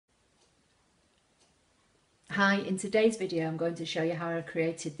Hi, in today's video I'm going to show you how I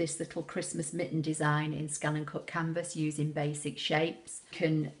created this little Christmas mitten design in ScanNCut Canvas using basic shapes. You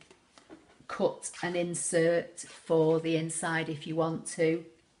can cut and insert for the inside if you want to.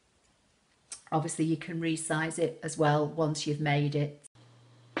 Obviously you can resize it as well once you've made it.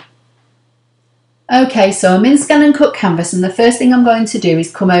 Okay, so I'm in ScanNCut Canvas and the first thing I'm going to do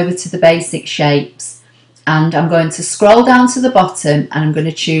is come over to the basic shapes. And I'm going to scroll down to the bottom and I'm going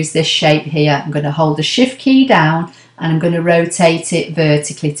to choose this shape here. I'm going to hold the shift key down and I'm going to rotate it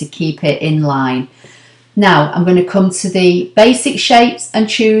vertically to keep it in line. Now I'm going to come to the basic shapes and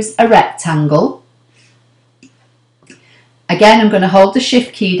choose a rectangle. Again, I'm going to hold the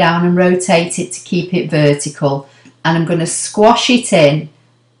shift key down and rotate it to keep it vertical, and I'm going to squash it in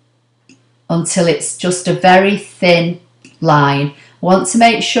until it's just a very thin line. I want to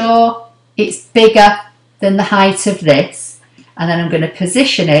make sure it's bigger than the height of this, and then I'm going to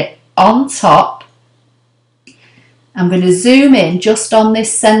position it on top. I'm going to zoom in just on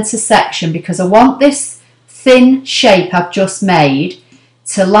this centre section because I want this thin shape I've just made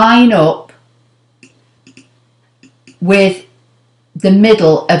to line up with the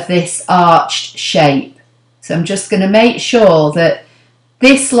middle of this arched shape. So I'm just going to make sure that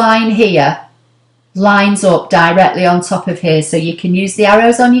this line here lines up directly on top of here, so you can use the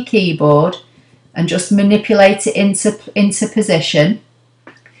arrows on your keyboard and just manipulate it into position.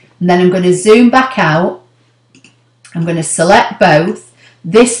 And then I'm going to zoom back out. I'm going to select both.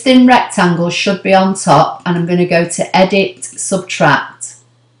 This thin rectangle should be on top, and I'm going to go to Edit, Subtract.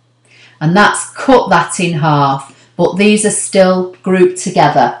 And that's cut that in half, but these are still grouped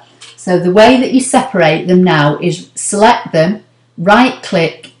together. So the way that you separate them now is select them, right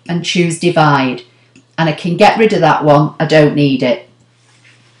click and choose Divide. And I can get rid of that one, I don't need it.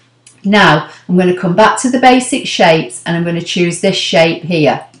 Now I'm going to come back to the basic shapes and I'm going to choose this shape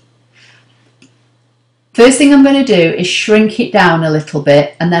here. First thing I'm going to do is shrink it down a little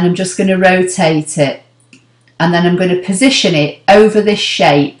bit, and then I'm just going to rotate it, and then I'm going to position it over this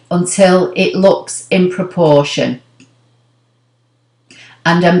shape until it looks in proportion.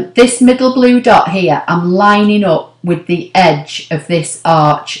 And this middle blue dot here, I'm lining up with the edge of this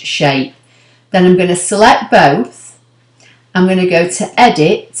arch shape. Then I'm going to select both. I'm going to go to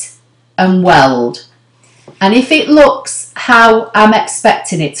Edit and Weld. And if it looks how I'm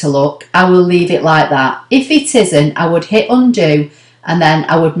expecting it to look, I will leave it like that. If it isn't, I would hit undo, and then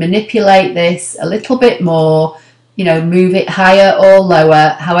I would manipulate this a little bit more, you know, move it higher or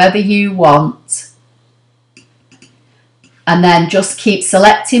lower, however you want. And then just keep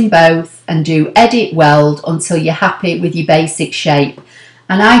selecting both and do Edit Weld until you're happy with your basic shape.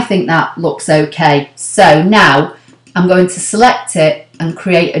 And I think that looks okay. So now I'm going to select it and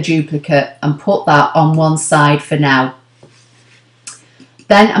create a duplicate and put that on one side for now.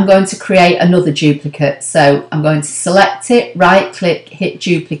 Then I'm going to create another duplicate. So I'm going to select it, right click, hit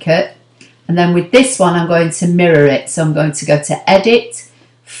duplicate. And then with this one, I'm going to mirror it. So I'm going to go to Edit,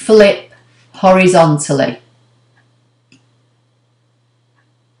 Flip horizontally.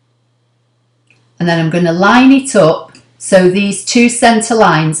 And then I'm going to line it up so these two centre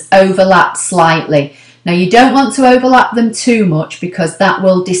lines overlap slightly. Now you don't want to overlap them too much because that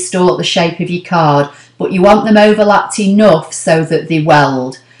will distort the shape of your card, but you want them overlapped enough so that they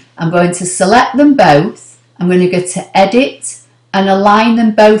weld. I'm going to select them both. I'm going to go to Edit and align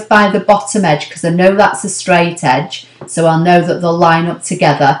them both by the bottom edge because I know that's a straight edge, so I'll know that they'll line up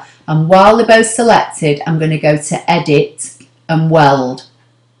together. And while they're both selected, I'm going to go to Edit and Weld.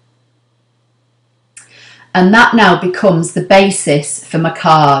 And that now becomes the basis for my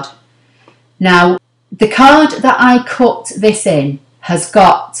card. Now, the card that I cut this in has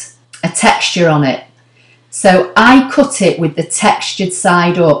got a texture on it. So I cut it with the textured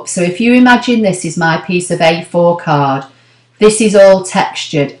side up. So if you imagine this is my piece of A4 card, this is all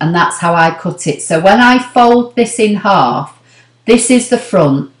textured, and that's how I cut it. So when I fold this in half, this is the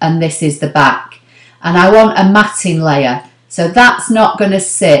front and this is the back. And I want a matting layer. So that's not going to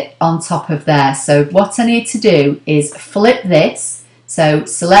sit on top of there. So what I need to do is flip this. So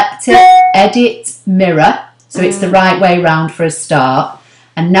select it, Edit, Mirror, so it's the right way round for a start.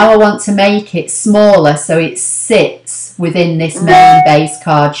 And now I want to make it smaller so it sits within this main base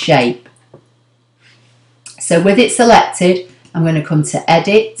card shape. So with it selected, I'm going to come to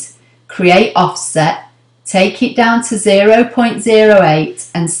Edit, Create Offset, take it down to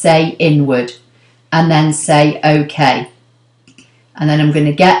 0.08 and say Inward, and then say OK. And then I'm going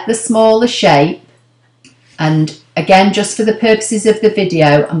to get the smaller shape, and again, just for the purposes of the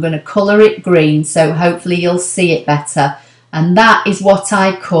video, I'm going to colour it green so hopefully you'll see it better. And that is what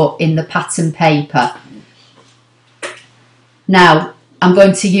I cut in the pattern paper. Now I'm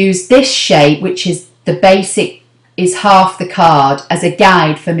going to use this shape, which is the basic is half the card as a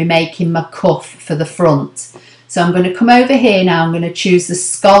guide for me making my cuff for the front. So I'm going to come over here now, I'm going to choose the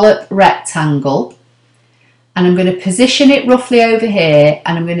scallop rectangle and I'm going to position it roughly over here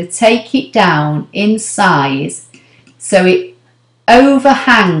and I'm going to take it down in size so it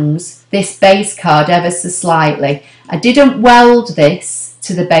overhangs this base card ever so slightly. I didn't weld this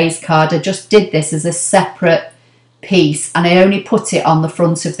to the base card, I just did this as a separate piece and I only put it on the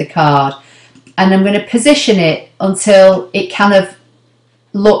front of the card. And I'm going to position it until it kind of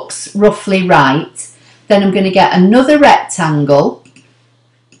looks roughly right. Then I'm going to get another rectangle.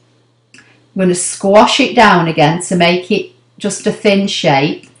 I'm going to squash it down again to make it just a thin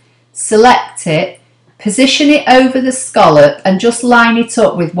shape. Select it, position it over the scallop and just line it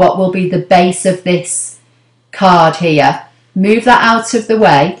up with what will be the base of this card here. Move that out of the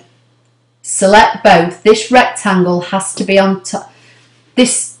way. Select both. This rectangle has to be on top.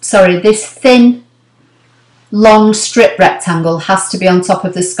 This thin long strip rectangle has to be on top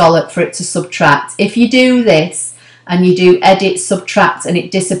of the scallop for it to subtract. If you do this and you do edit, subtract and it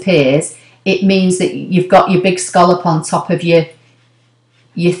disappears, it means that you've got your big scallop on top of your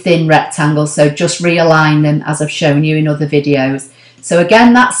thin rectangle. So just realign them as I've shown you in other videos. So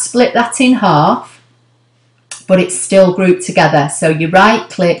again, that's split that in half, but it's still grouped together. So you right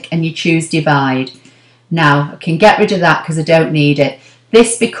click and you choose divide. Now I can get rid of that because I don't need it.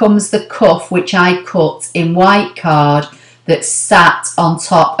 This becomes the cuff which I cut in white card that sat on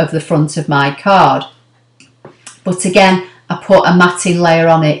top of the front of my card. But again, I put a matting layer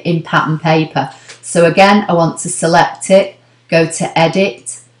on it in pattern paper. So again, I want to select it, go to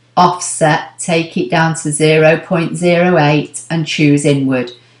edit, offset, take it down to 0.08 and choose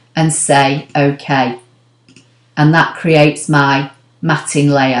inward and say OK. And that creates my matting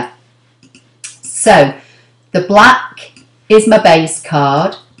layer. So the black is my base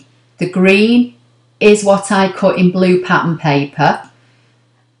card, the green is what I cut in blue pattern paper,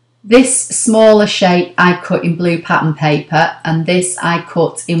 this smaller shape I cut in blue pattern paper and this I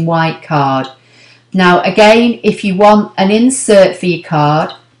cut in white card. Now again, if you want an insert for your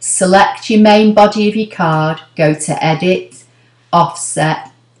card, select your main body of your card, go to edit,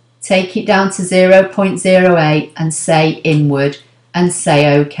 offset, take it down to 0.08 and say inward and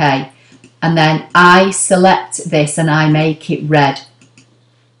say OK. And then I select this and I make it red.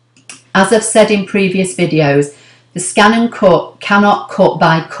 As I've said in previous videos, the ScanNCut cannot cut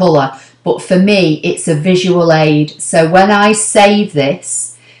by colour, but for me it's a visual aid. So when I save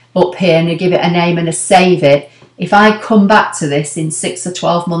this up here and I give it a name and I save it, if I come back to this in 6 or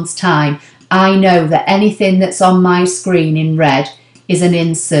 12 months time, I know that anything that's on my screen in red is an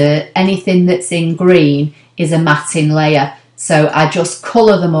insert, anything that's in green is a matting layer. So I just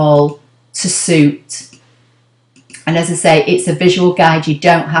colour them all to suit. And as I say, it's a visual guide, you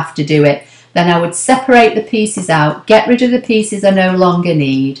don't have to do it. Then I would separate the pieces out, get rid of the pieces I no longer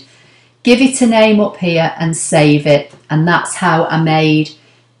need, give it a name up here and save it. And that's how I made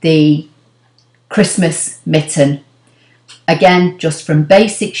the Christmas mitten. Again, just from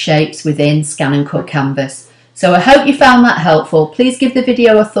basic shapes within ScanNCut Canvas. So I hope you found that helpful. Please give the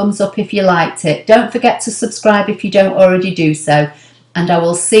video a thumbs up if you liked it. Don't forget to subscribe if you don't already do so. And I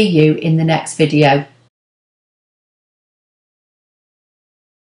will see you in the next video.